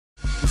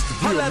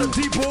Holla at him,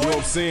 D-boy. You know what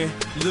I'm saying?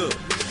 Look.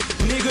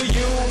 Nigga, you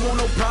don't want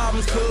no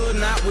problems, cuz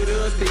not with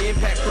us. The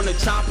impact from the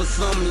chopper,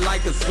 something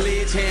like a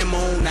sledgehammer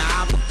on the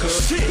uppercut.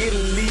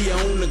 Italy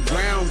on the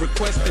ground,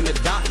 requesting a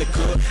doctor,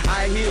 cuz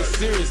I hear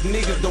serious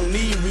niggas don't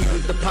need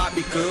reasons to pop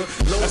it, cuz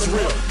load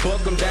them up,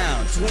 buck them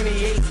down.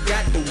 28's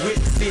got the whip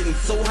sitting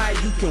so high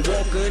you can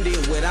walk under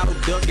it without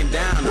ducking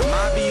down. I'm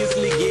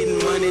obviously getting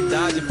money,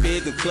 dodging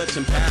feds and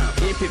clutching pounds.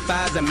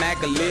 MP5s and Mac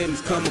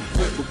 11s come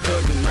equipped with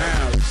cousin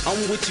rounds.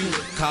 I'm with you,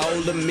 call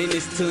the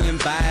menace to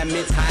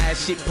environments, high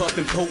shit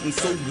puffing potent.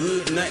 So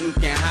good, nothing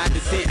can hide the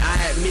scent.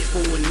 I admit for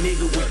a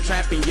nigga with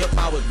trapping, yup,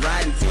 I was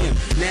riding 10.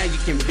 Now you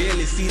can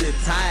barely see the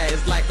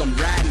tires like I'm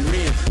riding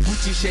rims.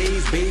 Gucci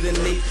shades,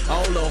 bathing Nate,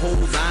 all the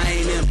hoes I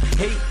ain't them.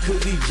 Hate cause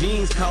these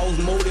jeans cause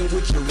more than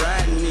what you're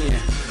riding in.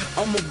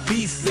 I'm a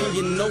beast and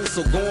you know,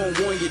 so go on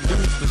warn your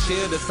dudes for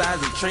share the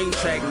size of train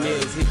track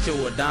nails, hit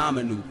your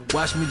abdominal.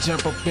 Watch me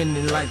jump up in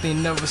it like they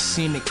never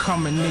seen it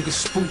coming.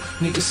 Niggas spook,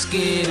 niggas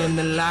scared, and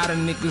a lot of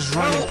niggas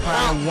running.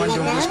 Probably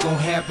wondering what's gonna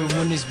happen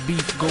when this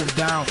beef go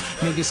down.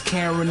 Niggas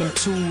carrying them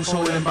tools,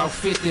 holding about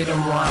 50 of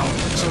them round.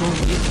 So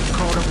don't get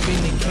caught up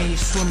in it, can't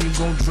swim, you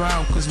gon'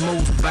 drown. Cause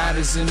most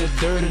bodies in the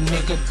dirt, a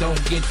nigga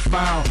don't get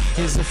found.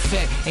 It's a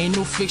fact, ain't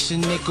no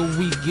fiction, nigga,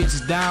 we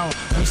gets down.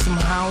 We some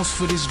hounds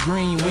for this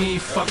green, we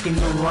ain't fucking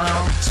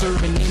around.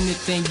 Serving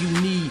anything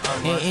you need,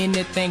 and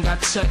anything I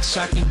touch,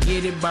 I can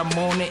get it by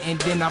morning, and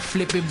then I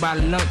flip it by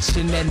lunch.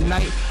 And at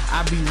night,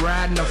 I be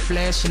riding, I'm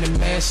flashing and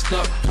masked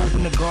up.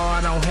 Hoping to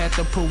God I don't have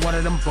to put one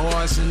of them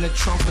bars in the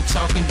trunk for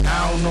talking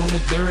down on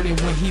the dirty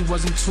when he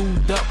wasn't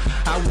tuned up.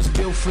 I was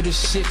built for the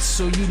shit,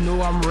 so you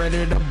know I'm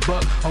ready to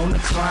buck. On the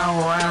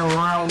clown, riding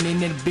around in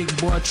that big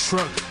boy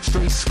truck.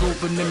 Straight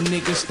scoping them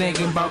niggas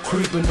thinking about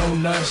creeping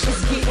on us.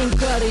 It's getting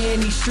gutter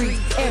in these streets,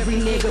 every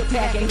nigga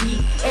packing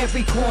heat.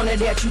 Every corner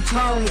that you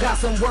turn, got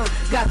some work,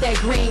 got that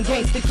green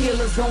gangsta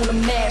killers on the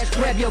mash.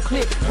 Grab your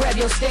clip, grab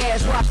your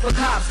stash, watch for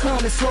cops come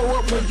and slow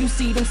up when you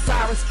see them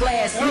sirens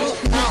splash. Snitch,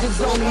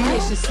 niggas on the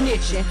mission,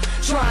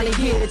 snitching, trying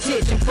to get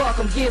attention. Fuck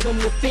them, give them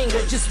the finger,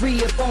 just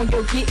re-up on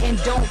your get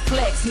and don't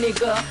flex,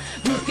 nigga.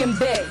 You can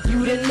bet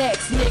you the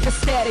next nigga.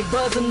 Static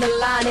buzzing the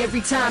line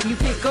every time you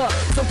pick up.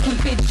 So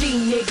keep it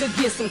G, nigga,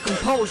 get some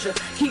composure.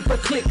 Keep a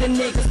click of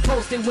niggas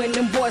posted when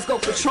them boys go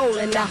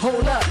patrolling. Now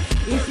hold up,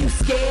 if you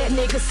scared,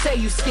 nigga, say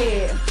you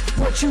scared.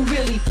 What you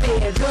really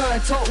fear?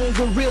 Gun-toting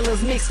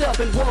gorillas mixed up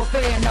in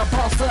warfare. Now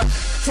boss up,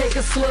 take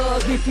a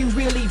slug if you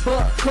really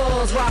buck.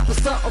 Cuz rock for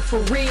something for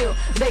real.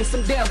 They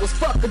some devils,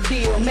 fuck a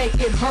deal, make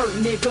it hurt,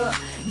 nigga.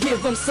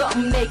 Give them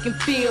something they can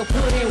feel.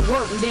 Put in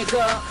work,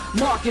 nigga.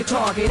 Mark your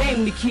target,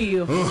 aim to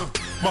kill.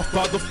 My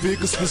father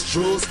figures was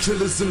drugs,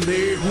 killers, and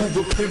Larry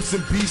Hoover. Pimps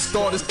and beast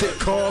starters that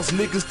cause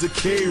niggas to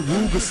carry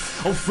Rugers.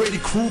 I'm Freddy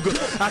Krueger.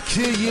 I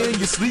kill you in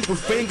your sleep with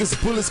fingers,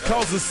 bullets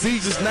causing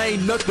seizures. Now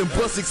ain't nothing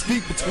but 6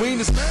 feet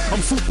between us.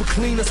 I'm super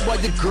clean, that's why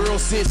your girl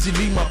said she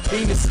need my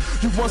penis.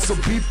 You want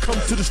some beef,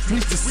 come to the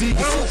streets to see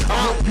us. I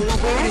hope you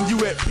pray and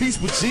you at peace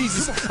with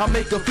Jesus. I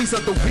make a feast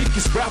of the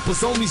weakest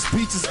rappers on these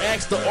beaches.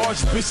 Ask the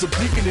archbishop,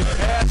 deacon, and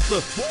pastor.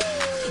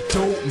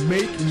 Don't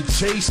make me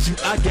chase you.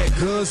 I got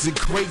guns and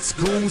crates,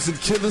 goons and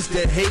killers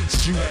that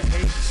hate you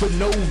for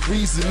no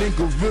reason, and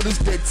gorillas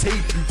that tape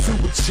you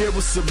to a chair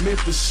with cement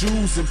for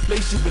shoes and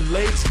place you in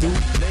legs, dude.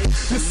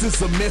 This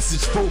is a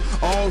message for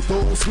all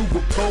those who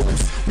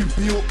oppose. We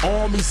build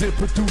armies and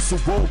produce a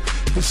war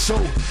for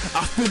sure.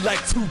 I feel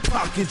like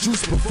Tupac and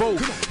Juice before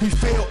he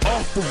fell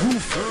off the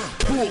roof.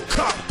 Pull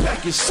cock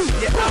back and shoot.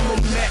 Yeah, I'm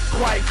a Mac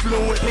quite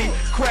fluently,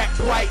 crack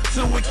white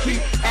to a key.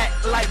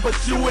 Act like, but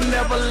you will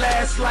never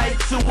last like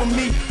two of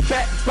me.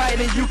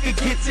 Backbiting, you could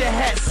get your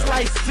hat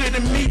sliced to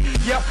the meat.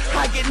 Yep,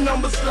 I get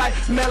numbers like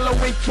Mellow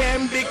and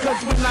Candy.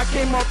 Cause when I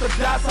came off the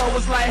dots, I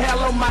was like,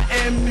 hello,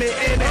 Miami.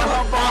 And it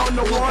hop on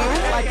the one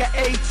like an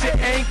agent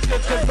anchor.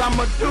 Cause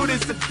I'ma do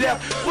this to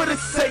death for the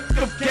sake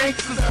of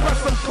gangsters. Plus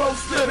I'm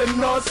close to the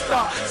North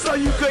Star, so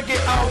you could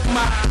get off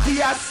my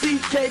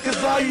D-I-C-K.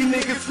 Cause all you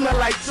niggas smell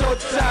like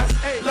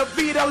chochas. La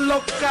vida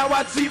loca,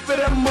 I cheap for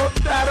the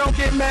mota. Don't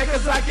get mad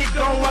cause I get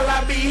going while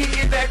I be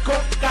eating that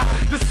coca.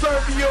 To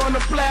serve you on the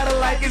platter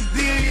like it's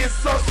dear,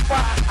 so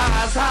spot.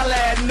 Eyes holla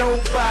at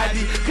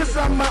nobody, cause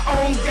I'm my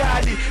own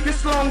goddie.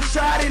 This long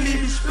shot and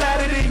leave you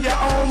splattered in your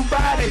own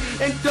body.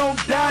 And don't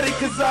doubt it,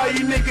 cause all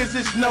you niggas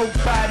is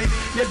nobody.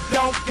 You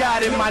don't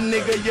got it, my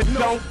nigga, you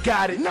don't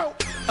got it. No.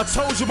 I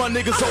told you my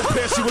niggas so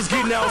bad she was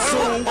getting out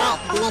soon.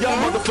 Y'all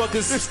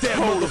motherfuckers, it's that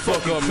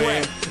motherfucker,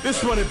 man.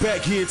 This running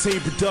back here, Team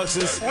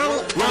Productions.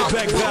 Running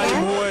back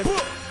Value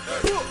Boy.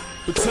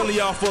 Been telling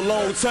y'all for a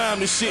long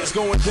time this shit's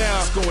going down.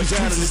 It's going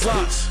down in this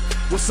bitch.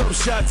 What's up,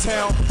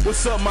 Chi-Town?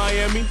 What's up,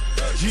 Miami?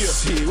 Yeah.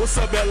 Shit. What's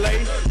up,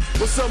 LA?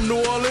 What's up,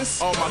 New Orleans?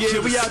 Yeah,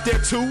 we out there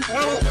too.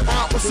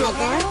 What's up,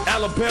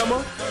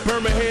 Alabama,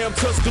 Birmingham,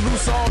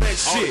 Tuscaloosa, all that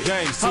shit.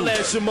 Holla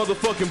at your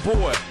motherfucking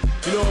boy.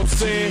 You know what I'm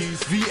saying?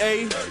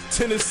 VA,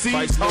 Tennessee,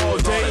 all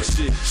day.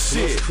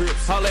 Shit.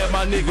 Holla at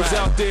my niggas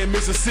out there in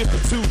Mississippi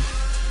too.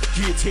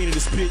 Guillotine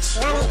this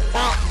bitch.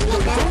 Fucking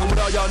with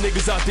all y'all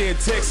niggas out there in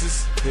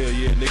Texas. Hell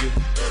yeah, nigga.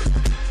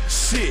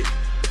 Shit.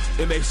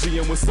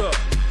 MXGM, what's up?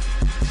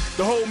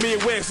 The whole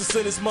Midwest is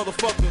in this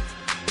motherfucker.